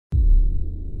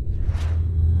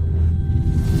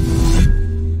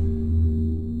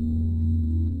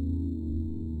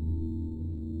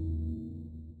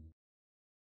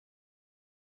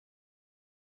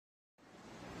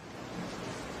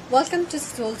Welcome to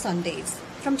Soul Sundays.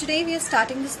 From today we are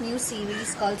starting this new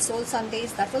series called Soul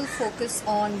Sundays that will focus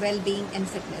on well-being and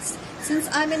fitness. Since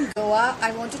I'm in Goa,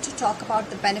 I wanted to talk about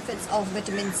the benefits of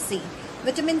vitamin C.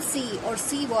 Vitamin C or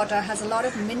seawater has a lot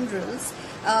of minerals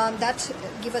that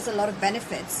give us a lot of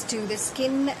benefits to the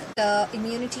skin, the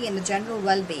immunity and the general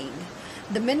well-being.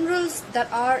 The minerals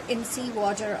that are in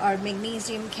seawater are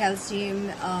magnesium,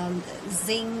 calcium,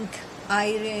 zinc,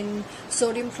 iron,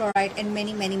 sodium chloride and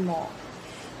many more.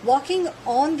 Walking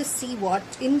on the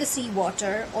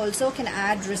seawater also can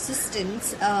add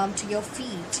resistance to your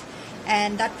feet,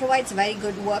 and that provides very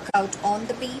good workout on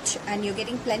the beach, and you're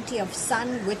getting plenty of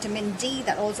sun, vitamin D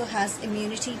that also has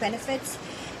immunity benefits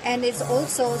and is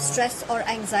also stress or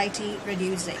anxiety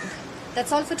reducing.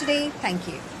 That's all for today. Thank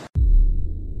you.